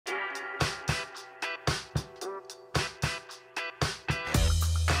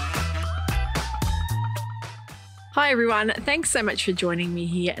Hi everyone, thanks so much for joining me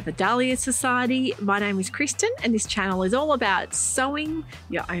here at the Dahlia Society. My name is Kristen and this channel is all about sewing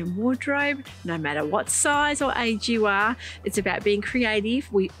your own wardrobe, no matter what size or age you are. It's about being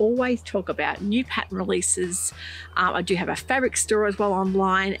creative. We always talk about new pattern releases. I do have a fabric store as well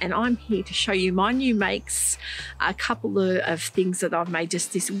online, and I'm here to show you my new makes, a couple of things that I've made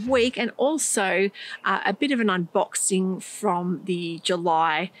just this week, and also a bit of an unboxing from the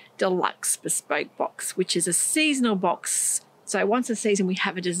July Deluxe Bespoke box, which is a seasonal box. So once a season we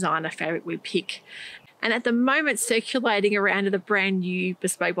have a designer fabric we pick. And at the moment circulating around are the brand new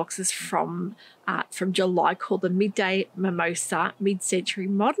bespoke boxes from July called the Midday Mimosa Mid-Century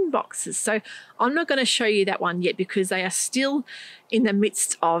Modern boxes. So I'm not going to show you that one yet because they are still in the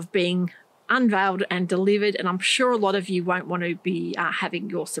midst of being unveiled and delivered, and I'm sure a lot of you won't want to be having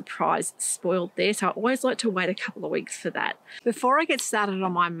your surprise spoiled there, so I always like to wait a couple of weeks for that. Before I get started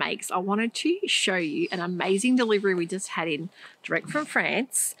on my makes, I wanted to show you an amazing delivery we just had in direct from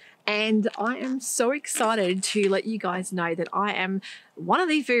France, and I am so excited to let you guys know that I am one of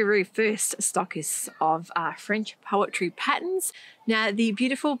the very first stockists of French poetry patterns. Now, the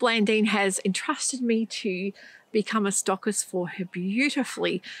beautiful Blandine has entrusted me to become a stockist for her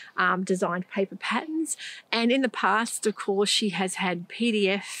beautifully designed paper patterns, and in the past, of course, she has had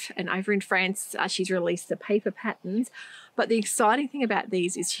PDF, and over in France she's released the paper patterns. But the exciting thing about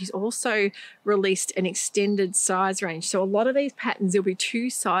these is she's also released an extended size range, so a lot of these patterns there'll be two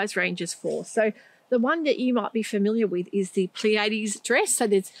size ranges for. So the one that you might be familiar with is the Pleiades dress. So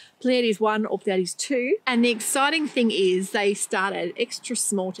there's Pleiades 1 or Pleiades 2. And the exciting thing is they start at extra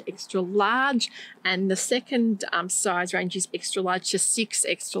small to extra large. And the second size range is extra large to 6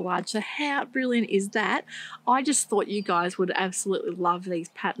 extra large. So how brilliant is that? I just thought you guys would absolutely love these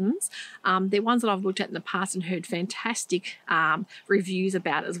patterns. They're ones that I've looked at in the past and heard fantastic reviews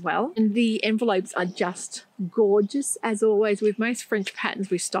about as well. And the envelopes are just gorgeous. As always, with most French patterns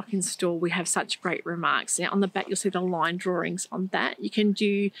we stock in store, we have such great remarks. Now on the back you'll see the line drawings on that. You can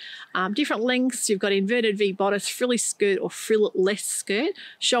do different lengths. You've got inverted V bodice, frilly skirt or frillless skirt,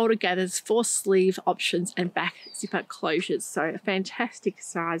 shoulder gathers, 4 sleeve options and back zipper closures. So a fantastic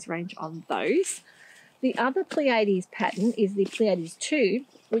size range on those. The other Pleiades pattern is the Pleiades 2,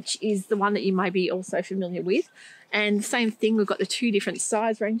 which is the one that you may be also familiar with. And same thing, we've got the 2 different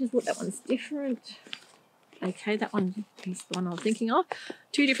size ranges. Look, that one's different. Okay, that one is the one I was thinking of.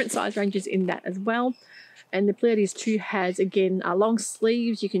 2 different size ranges in that as well. And the Pleiades 2 has, again, long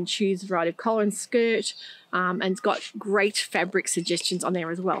sleeves. You can choose a variety of collar and skirt, and it's got great fabric suggestions on there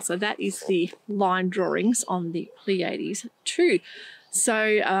as well. So that is the line drawings on the Pleiades 2.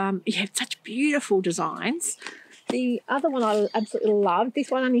 So you have such beautiful designs. The other one I absolutely love, this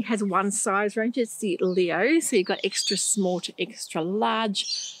one only has 1 size range. It's the Leo. So you've got extra small to extra large.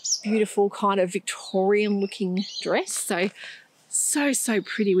 Beautiful kind of Victorian looking dress. So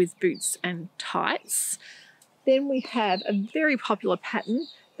pretty with boots and tights. Then we have a very popular pattern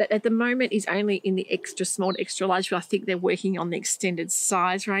that at the moment is only in the extra small to extra large, but I think they're working on the extended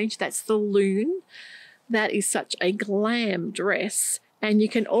size range. That's the Loon. That is such a glam dress. And you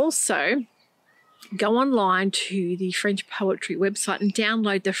can also go online to the French Poetry website and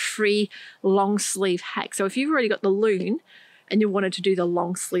download the free long sleeve hack. So if you've already got the Loon and you wanted to do the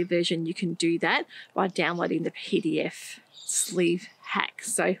long sleeve version, you can do that by downloading the PDF sleeve hack.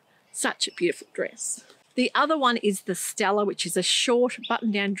 So such a beautiful dress. The other one is the Stella, which is a short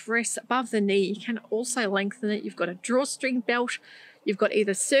button-down dress above the knee. You can also lengthen it. You've got a drawstring belt. You've got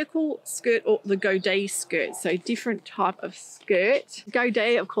either circle skirt or the godet skirt, so different type of skirt.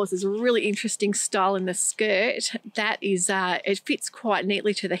 Godet, of course, is a really interesting style in the skirt. That is, it fits quite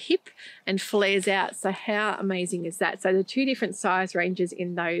neatly to the hip and flares out. So how amazing is that? So the 2 different size ranges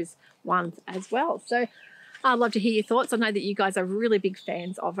in those ones as well. So I'd love to hear your thoughts. I know that you guys are really big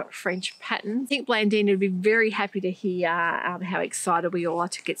fans of French patterns. I think Blandine would be very happy to hear how excited we all are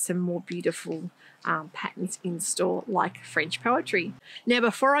to get some more beautiful patterns in store like French poetry. Now,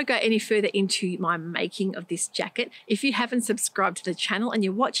 before I go any further into my making of this jacket, if you haven't subscribed to the channel and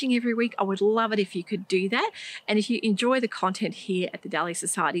you're watching every week, I would love it if you could do that. And if you enjoy the content here at the Dahlia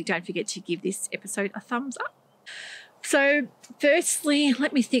Society, don't forget to give this episode a thumbs up. So firstly,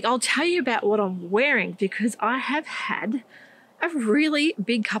 let me think. I'll tell you about what I'm wearing because I have had a really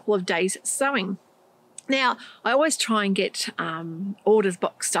big couple of days sewing. Now, I always try and get orders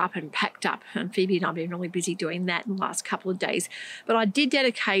boxed up and packed up, and Phoebe and I have been really busy doing that in the last couple of days. But I did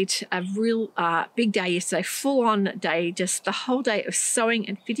dedicate a real big day yesterday, full-on day, just the whole day of sewing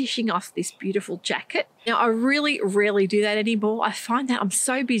and finishing off this beautiful jacket. Now, I really rarely do that anymore. I find that I'm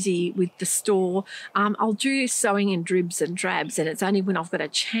so busy with the store. I'll do sewing in dribs and drabs, and it's only when I've got a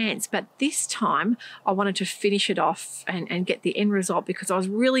chance. But this time, I wanted to finish it off and get the end result because I was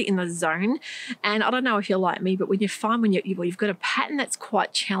really in the zone. And I don't know if you're like me, but when you find when you've got a pattern that's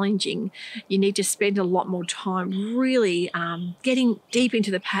quite challenging, you need to spend a lot more time really getting deep into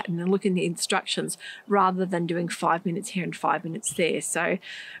the pattern and looking at the instructions rather than doing 5 minutes here and 5 minutes there. So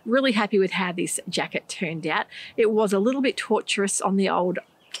really happy with how this jacket turned out. It was a little bit torturous on the old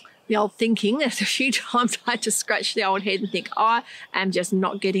thinking. There's a few times I had to scratch the old head and think, I am just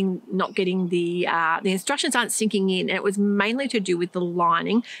not getting the instructions aren't sinking in. And it was mainly to do with the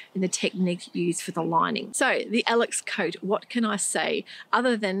lining and the technique used for the lining. So the Alex coat, what can I say?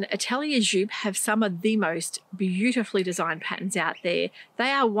 Other than Atelier Jupe have some of the most beautifully designed patterns out there.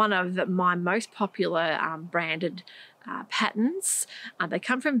 They are one of my most popular branded patterns. They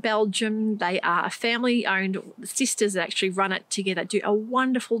come from Belgium. They are a family-owned sisters that actually run it together, do a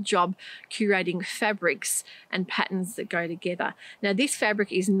wonderful job curating fabrics and patterns that go together. Now, this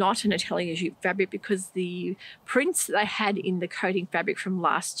fabric is not an Atelier Jupe fabric because the prints that they had in the coating fabric from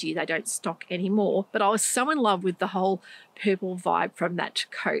last year, they don't stock anymore. But I was so in love with the whole purple vibe from that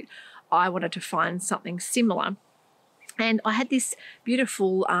coat. I wanted to find something similar. And I had this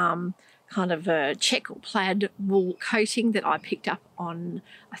beautiful kind of a check or plaid wool coating that I picked up on,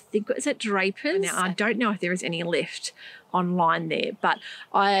 I think, was it Drapers? Now, I don't know if there is any left online there, but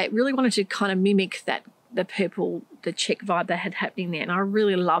I really wanted to kind of mimic that, the purple, the check vibe they had happening there, and I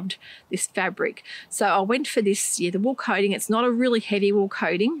really loved this fabric. So I went for this, the wool coating. It's not a really heavy wool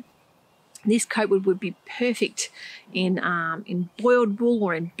coating. This coat would be perfect in boiled wool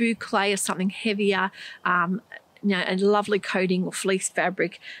or in boucle or something heavier. A lovely coating or fleece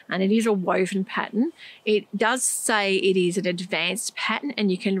fabric, and it is a woven pattern. It does say it is an advanced pattern,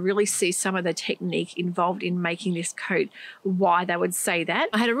 and you can really see some of the technique involved in making this coat, why they would say that.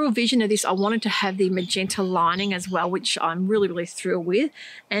 I had a real vision of this. I wanted to have the magenta lining as well, which I'm really, really thrilled with.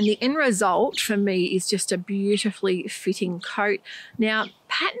 And the end result for me is just a beautifully fitting coat. Now,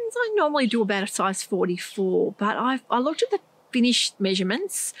 patterns I normally do about a size 44, but I looked at the finished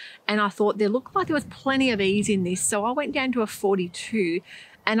measurements and I thought there looked like there was plenty of ease in this, so I went down to a 42,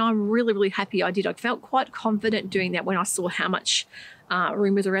 and I'm really, really happy I did. I felt quite confident doing that when I saw how much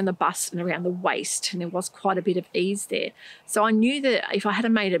room was around the bust and around the waist, and there was quite a bit of ease there. So I knew that if I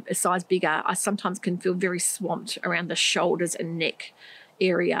had made a size bigger, I sometimes can feel very swamped around the shoulders and neck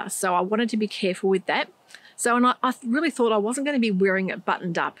area, so I wanted to be careful with that. So, and I really thought I wasn't going to be wearing it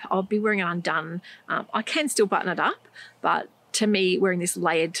buttoned up. I'll be wearing it undone. I can still button it up, but to me, wearing this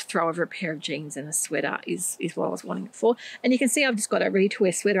layered throw over a pair of jeans and a sweater is what I was wanting it for. And you can see I've just got a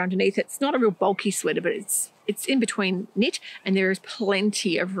ready-to-wear sweater underneath. It's not a real bulky sweater, but it's in between knit, and there is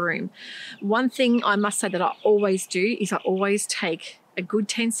plenty of room. One thing I must say that I always do is I always take a good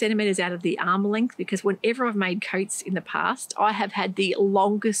 10 centimeters out of the arm length, because whenever I've made coats in the past, I have had the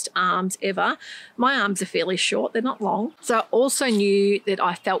longest arms ever. My arms are fairly short, they're not long. So I also knew that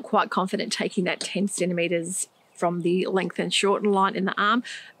I felt quite confident taking that 10 centimeters from the length and shorten line in the arm.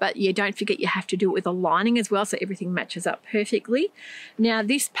 But yeah, don't forget you have to do it with a lining as well, so everything matches up perfectly. Now,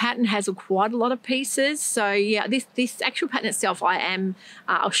 this pattern has quite a lot of pieces. So yeah, this actual pattern itself, I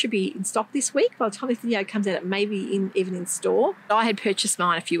should be in stock this week. By the time this video comes out, it may be even in store. I had purchased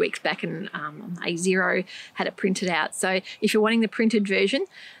mine a few weeks back, and A0 had it printed out. So if you're wanting the printed version,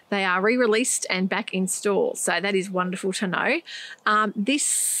 they are re-released and back in store. So that is wonderful to know.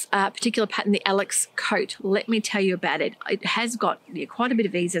 This particular pattern, the Alex coat, let me tell you about it. It has got quite a bit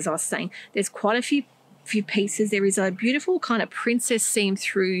of ease, as I was saying. There's quite a few pieces. There is a beautiful kind of princess seam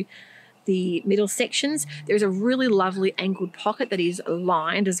through the middle sections. There's a really lovely angled pocket that is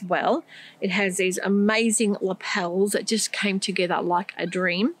lined as well. It has these amazing lapels that just came together like a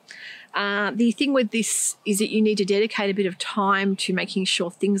dream. The thing with this is that you need to dedicate a bit of time to making sure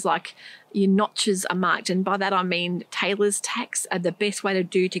things like your notches are marked, and by that I mean tailor's tacks are the best way to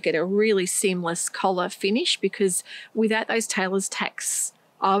do to get a really seamless collar finish, because without those tailor's tacks,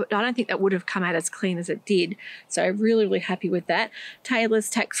 I don't think that would have come out as clean as it did. So really, really happy with that. Tailor's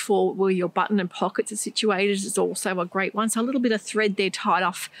tacks for where your button and pockets are situated is also a great one. So a little bit of thread there tied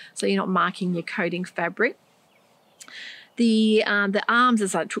off so you're not marking your coating fabric. The arms,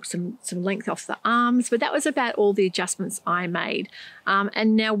 as I took some length off the arms, but that was about all the adjustments I made.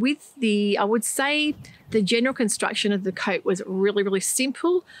 And now with I would say the general construction of the coat was really, really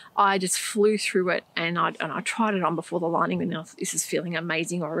simple. I just flew through it, and I tried it on before the lining, and this is feeling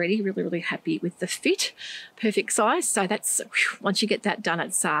amazing already. Really, really happy with the fit, perfect size. So that's, once you get that done,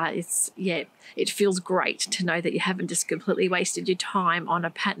 it feels great to know that you haven't just completely wasted your time on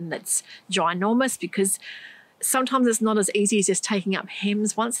a pattern that's ginormous, because sometimes it's not as easy as just taking up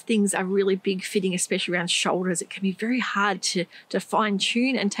hems. Once things are really big fitting, especially around shoulders, it can be very hard to fine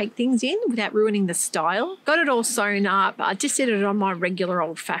tune and take things in without ruining the style. Got it all sewn up. I just did it on my regular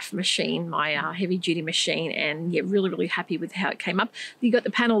old faff machine, my heavy duty machine, and yeah, really, really happy with how it came up. You got the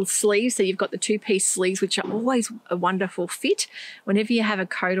panelled sleeves, so you've got the 2-piece sleeves, which are always a wonderful fit. Whenever you have a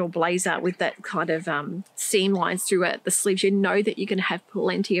coat or blazer with that kind of seam lines through it, the sleeves, you know that you're going to have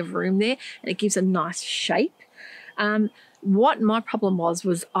plenty of room there, and it gives a nice shape. What my problem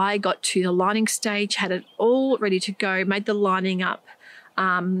was I got to the lining stage, had it all ready to go, made the lining up,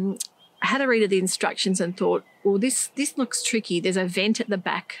 had a read of the instructions and thought, well, this looks tricky. There's a vent at the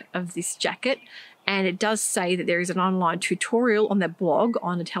back of this jacket, and it does say that there is an online tutorial on their blog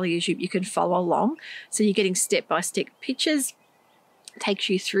on Atelier Jupe you can follow along. So you're getting step-by-step pictures, takes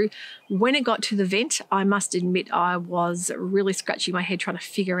you through. When it got to the vent, I must admit I was really scratching my head trying to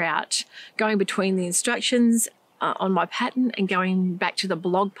figure out, going between the instructions on my pattern and going back to the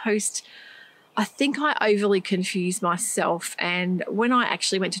blog post. I think I overly confused myself, and when I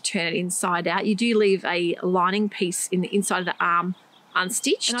actually went to turn it inside out, you do leave a lining piece in the inside of the arm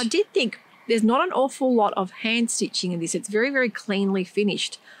unstitched, and I did think there's not an awful lot of hand stitching in this. It's very, very cleanly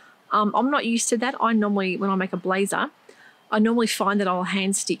finished. I'm not used to that. I normally, when I make a blazer, I normally find that I'll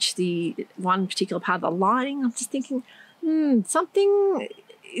hand stitch the one particular part of the lining. I'm just thinking, something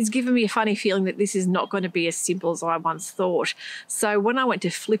is giving me a funny feeling that this is not going to be as simple as I once thought. So when I went to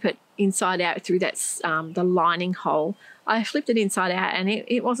flip it inside out through that the lining hole, I flipped it inside out, and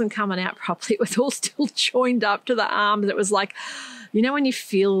it wasn't coming out properly. It was all still joined up to the arms. It was like, you know, when you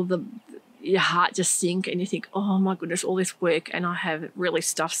feel your heart just sink and you think, oh my goodness, all this work, and I have really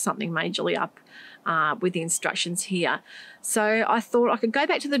stuffed something majorly up with the instructions here. So I thought I could go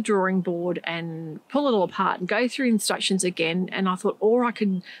back to the drawing board and pull it all apart and go through instructions again. And I thought, or I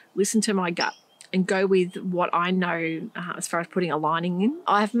could listen to my gut and go with what I know as far as putting a lining in.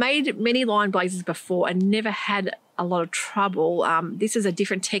 I've made many line blazers before and never had a lot of trouble. This is a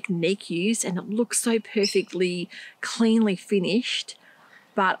different technique used, and it looks so perfectly cleanly finished.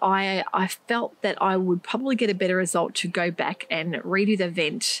 But I felt that I would probably get a better result to go back and redo the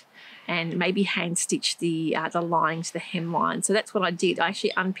vent and maybe hand stitch the lining to the hemline. So that's what I did. I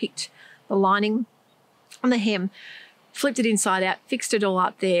actually unpicked the lining on the hem, flipped it inside out, fixed it all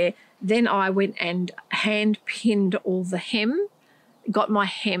up there. Then I went and hand pinned all the hem, got my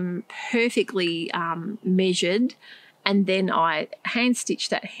hem perfectly measured, and then I hand stitched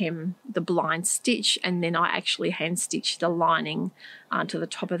that hem, the blind stitch, and then I actually hand stitched the lining to the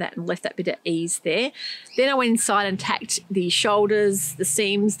top of that and left that bit of ease there. Then I went inside and tacked the shoulders, the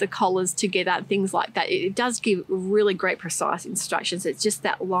seams, the collars together, things like that. It does give really great precise instructions. It's just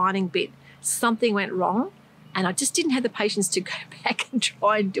that lining bit, something went wrong, and I just didn't have the patience to go back and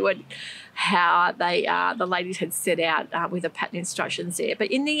try and do it how the ladies had set out with the pattern instructions there.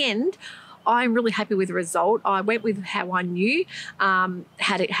 But in the end, I'm really happy with the result. I went with how I knew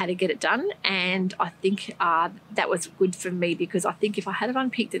how to get it done, and I think that was good for me, because I think if I had have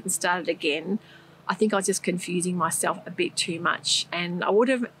unpicked it and started again, I think I was just confusing myself a bit too much, and I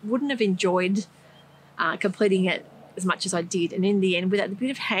wouldn't have enjoyed completing it as much as I did. And in the end, with that bit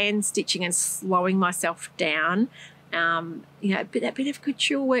of hand stitching and slowing myself down, you know, that bit of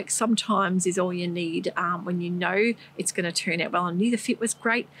couture work sometimes is all you need when you know it's going to turn out well. I knew the fit was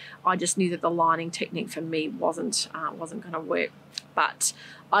great. I just knew that the lining technique for me wasn't going to work. But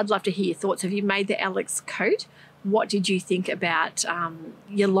I'd love to hear your thoughts. Have you made the Alex coat? What did you think about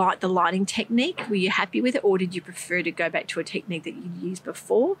the lining technique? Were you happy with it, or did you prefer to go back to a technique that you'd used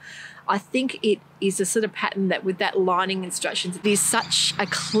before? I think it is a sort of pattern that with that lining instructions, it is such a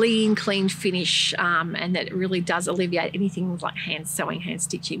clean finish, and that it really does alleviate anything like hand sewing, hand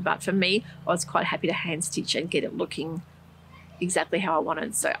stitching. But for me, I was quite happy to hand stitch and get it looking exactly how I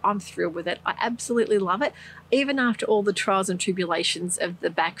wanted. So I'm thrilled with it. I absolutely love it. Even after all the trials and tribulations of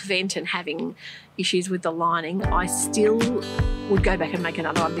the back vent and having issues with the lining, I still would go back and make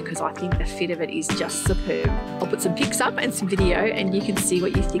another one, because I think the fit of it is just superb. I'll put some pics up and some video, and you can see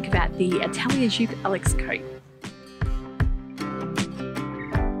what you think about the Atelier Jupe Alex coat.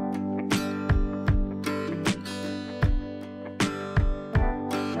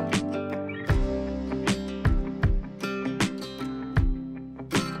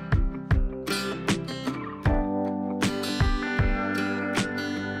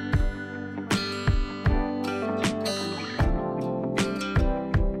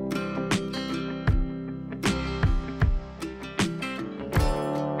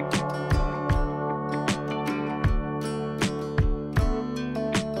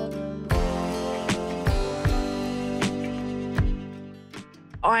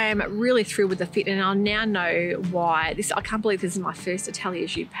 I am really thrilled with the fit, and I now know why this. I can't believe this is my first Atelier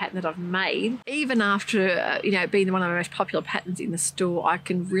Jupe pattern that I've made. Even after being one of the most popular patterns in the store, I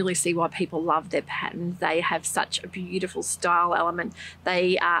can really see why people love their patterns. They have such a beautiful style element.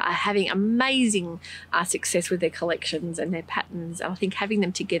 They are having amazing success with their collections and their patterns. And I think having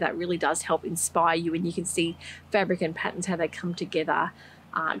them together really does help inspire you, and you can see fabric and patterns, how they come together.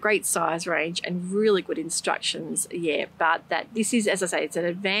 Great size range and really good instructions. Yeah, but this is, as I say, it's an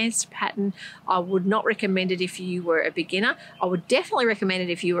advanced pattern. I would not recommend it if you were a beginner. I would definitely recommend it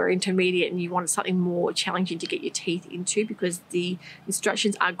if you were intermediate and you wanted something more challenging to get your teeth into, because the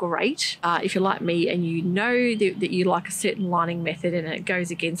instructions are great. If you're like me and you know that you like a certain lining method and it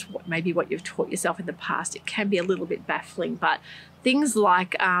goes against maybe what you've taught yourself in the past, it can be a little bit baffling. But things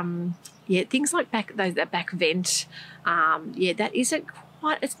like that back vent, that isn't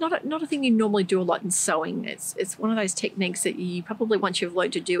quite, it's not a thing you normally do a lot in sewing. It's one of those techniques that you probably, once you've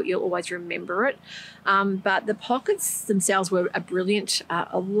learned to do it, you'll always remember it. But the pockets themselves were a brilliant,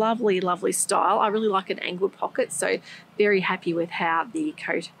 a lovely style. I really like an angled pocket, so very happy with how the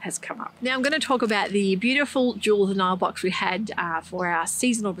coat has come up. Now I'm going to talk about the beautiful Jewel of the Nile box we had for our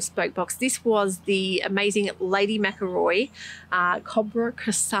seasonal bespoke box. This was the amazing Lady McElroy Cobra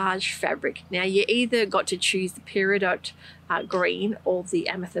Corsage fabric. Now you either got to choose the peridot green or the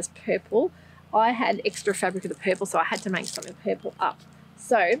amethyst purple. I had extra fabric of the purple, so I had to make something purple up.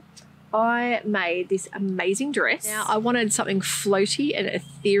 So I made this amazing dress. Now I wanted something floaty and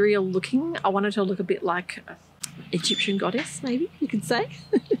ethereal looking. I wanted to look a bit like an Egyptian goddess, maybe you could say.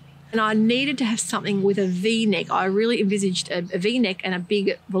 And I needed to have something with a V-neck. I really envisaged a V-neck and a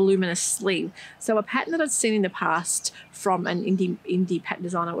big voluminous sleeve. So a pattern that I'd seen in the past from an indie pattern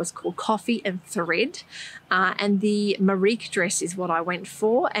designer was called Coffee and Thread. And the Marique dress is what I went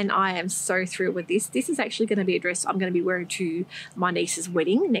for, and I am so thrilled with this. This is actually going to be a dress I'm going to be wearing to my niece's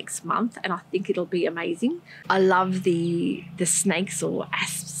wedding next month, and I think it'll be amazing. I love the snakes or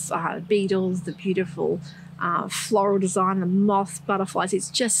asps, beetles, the beautiful floral design, the moths, butterflies. It's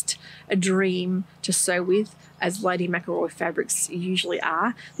just a dream to sew with, as Lady McElroy fabrics usually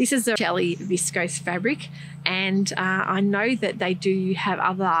are. This is a Shelley viscose fabric, and I know that they do have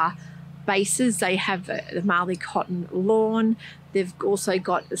other bases. They have the Marley cotton lawn. They've also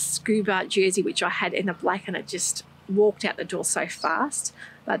got the scuba jersey, which I had in the black, and it just walked out the door so fast.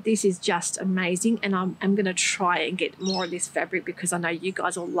 But this is just amazing, and I'm going to try and get more of this fabric because I know you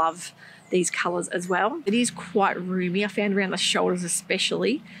guys will love these colours as well. It is quite roomy. I found around the shoulders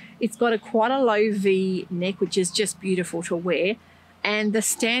especially. It's got quite a low V neck, which is just beautiful to wear. And the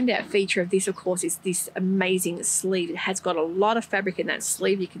standout feature of this, of course, is this amazing sleeve. It has got a lot of fabric in that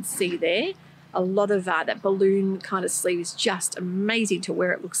sleeve. You can see there. A lot of that balloon kind of sleeve is just amazing to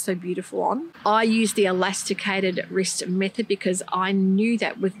wear. It looks so beautiful on. I used the elasticated wrist method because I knew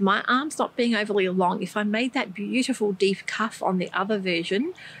that with my arms not being overly long, if I made that beautiful deep cuff on the other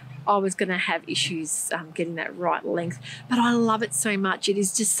version, I was going to have issues getting that right length. But I love it so much. It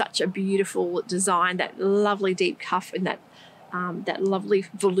is just such a beautiful design, that lovely deep cuff and that lovely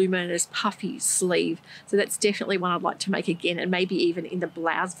voluminous puffy sleeve. So that's definitely one I'd like to make again, and maybe even in the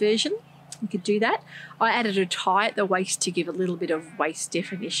blouse version. You could do that. I added a tie at the waist to give a little bit of waist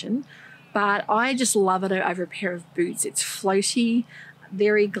definition, but I just love it over a pair of boots. It's floaty,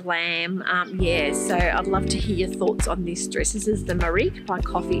 very glam. Yeah, so I'd love to hear your thoughts on this dress. This is the Marique by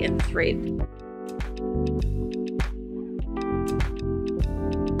Coffee and Thread.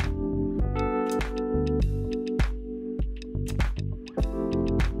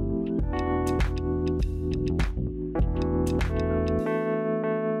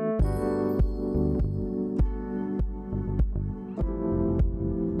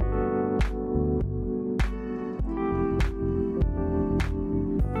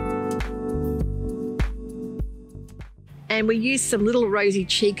 And we used some little rosy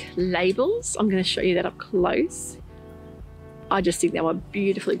cheek labels. I'm going to show you that up close. I just think they were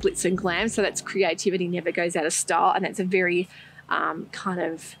beautifully glitz and glam. So that's creativity never goes out of style. And that's a very kind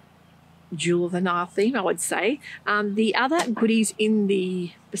of Jewel of the Nile theme, I would say. The other goodies in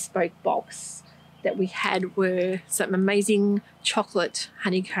the bespoke box that we had were some amazing chocolate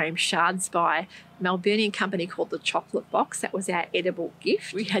honeycomb shards by Melburnian company called the Chocolate Box. That was our edible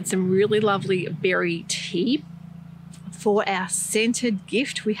gift. We had some really lovely berry tea. For our scented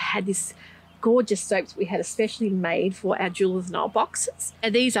gift, we had this gorgeous soaps we had especially made for our Jewel of the Nile boxes.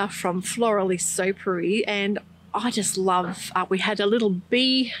 And these are from Florally Soapery, and I just love, we had a little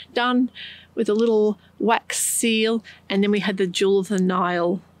bee done with a little wax seal, and then we had the Jewel of the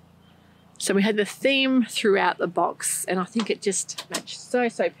Nile. So we had the theme throughout the box, and I think it just matched so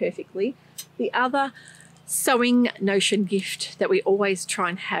perfectly. The other sewing notion gift that we always try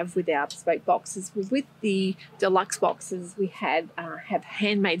and have with our bespoke boxes. With the deluxe boxes, we have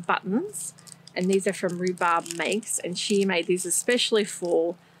handmade buttons, and these are from Rhubarb Makes, and she made these especially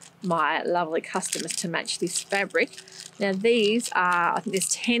for my lovely customers to match this fabric. Now these are, I think there's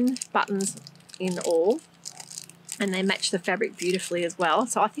 10 buttons in all, and they match the fabric beautifully as well.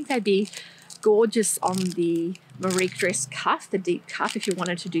 So I think they'd be gorgeous on the Marique dress cuff, the deep cuff, if you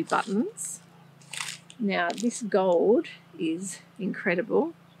wanted to do buttons. Now this gold is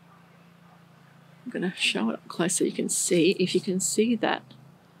incredible. I'm going to show it up close so you can see, if you can see that.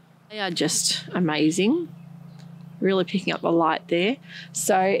 They are just amazing. Really picking up the light there.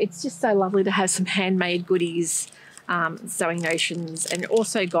 So it's just so lovely to have some handmade goodies, sewing notions, and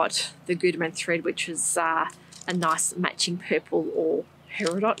also got the Goodman thread, which is a nice matching purple or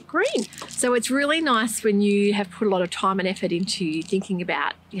peridot green. So it's really nice when you have put a lot of time and effort into thinking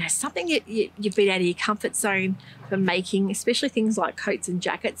about, you know, something you've been out of your comfort zone for making, especially things like coats and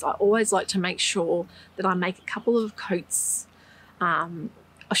jackets. I always like to make sure that I make a couple of coats,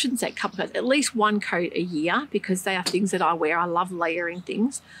 I shouldn't say a couple of coats, at least one coat a year, because they are things that I wear. I love layering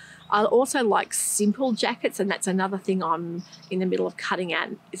things. I also like simple jackets, and that's another thing I'm in the middle of cutting out,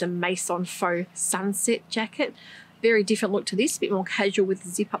 is a Maison Faux sunset jacket. Very different look to this, a bit more casual with the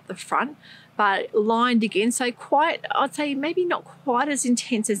zip up the front, but lined again. So quite, I'd say maybe not quite as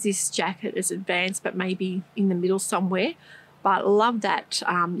intense as this jacket, as advanced, but maybe in the middle somewhere. But love that.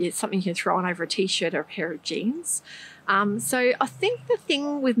 It's something you can throw on over a t-shirt or a pair of jeans. So I think the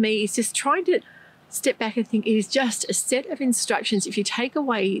thing with me is just trying to step back and think it is just a set of instructions. If you take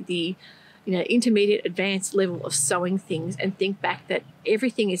away the, you know, intermediate advanced level of sewing things and think back that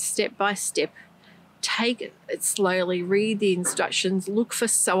everything is step by step, take it slowly, read the instructions, look for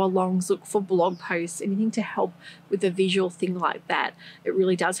sew-alongs, look for blog posts, anything to help with a visual thing like that. It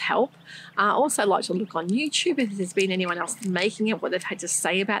really does help. I also like to look on YouTube if there's been anyone else making it, what they've had to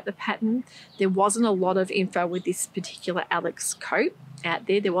say about the pattern. There wasn't a lot of info with this particular Alex coat out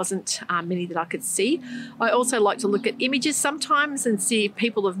there. There wasn't many that I could see. I also like to look at images sometimes and see if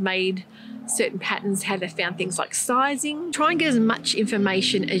people have made certain patterns, how they found things like sizing. Try and get as much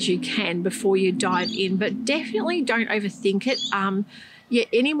information as you can before you dive in, but definitely don't overthink it. Yeah,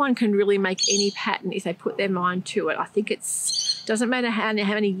 anyone can really make any pattern if they put their mind to it. I think it's doesn't matter how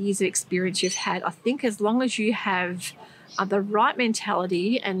many years of experience you've had. I think as long as you have the right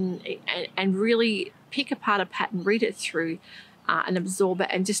mentality and really pick apart a pattern, read it through, and absorb it,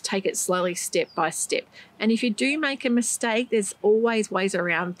 and just take it slowly, step by step. And if you do make a mistake, there's always ways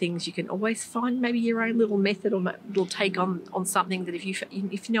around things. You can always find maybe your own little method or little take on something that if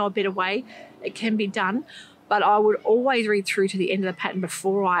you know a better way, it can be done. But I would always read through to the end of the pattern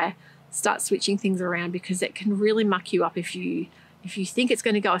before I start switching things around, because it can really muck you up if you think it's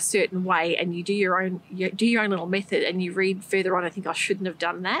going to go a certain way and you do your own little method and you read further on, I think I shouldn't have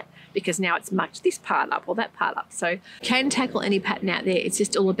done that because now it's mucked this part up or that part up. So you can tackle any pattern out there. It's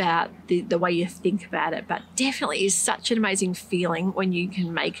just all about the way you think about it. But definitely is such an amazing feeling when you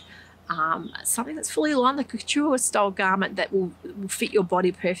can make something that's fully aligned, like a couture style garment that will fit your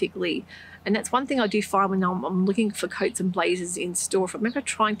body perfectly. And that's one thing I do find when I'm looking for coats and blazers in store. If I'm ever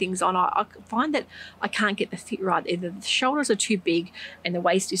trying things on, I find that I can't get the fit right. Either the shoulders are too big and the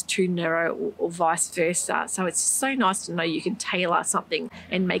waist is too narrow, or vice versa. So it's so nice to know you can tailor something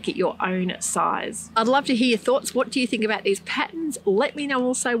and make it your own size. I'd love to hear your thoughts. What do you think about these patterns? Let me know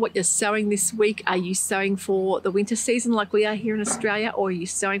also what you're sewing this week. Are you sewing for the winter season like we are here in Australia, or are you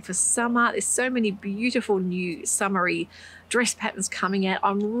sewing for summer? There's so many beautiful new summery dress patterns coming out.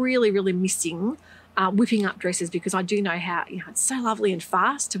 I'm really missing whipping up dresses, because I do know how, you know, it's so lovely and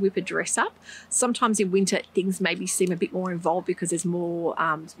fast to whip a dress up. Sometimes in winter things maybe seem a bit more involved because there's more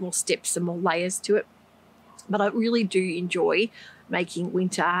steps and more layers to it. But I really do enjoy making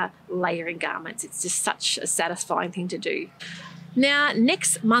winter layering garments. It's just such a satisfying thing to do. Now,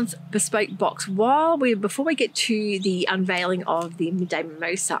 next month's bespoke box, before we get to the unveiling of the midday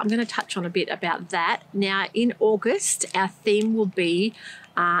mimosa, I'm going to touch on a bit about that. Now, in August, our theme will be,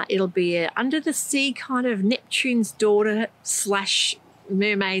 it'll be a under the sea kind of Neptune's daughter /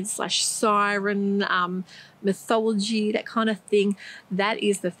 mermaid / siren mythology, that kind of thing. That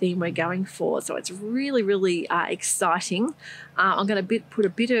is the theme we're going for. So it's really exciting. I'm going to put a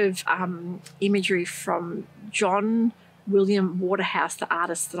bit of imagery from John William Waterhouse, the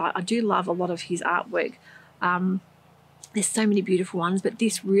artist, that I do love a lot of his artwork. There's so many beautiful ones, but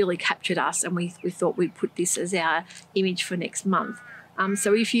this really captured us, and we thought we'd put this as our image for next month.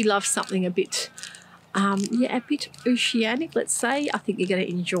 So if you love something a bit Yeah, a bit oceanic, let's say. I think you're going to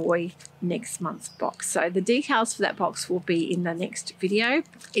enjoy next month's box. So the details for that box will be in the next video.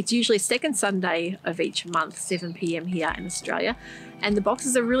 It's usually second Sunday of each month, 7 p.m. here in Australia. And the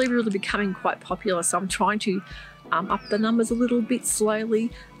boxes are really becoming quite popular. So I'm trying to up the numbers a little bit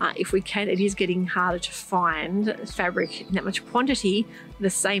slowly if we can. It is getting harder to find fabric in that much quantity, the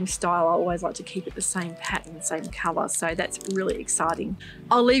same style. I always like to keep it the same pattern, same color, so that's really exciting.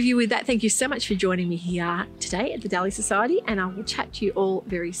 I'll leave you with that. Thank you so much for joining me here today at the Dahlia Society, and I will chat to you all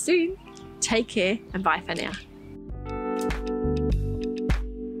very soon. Take care and bye for now.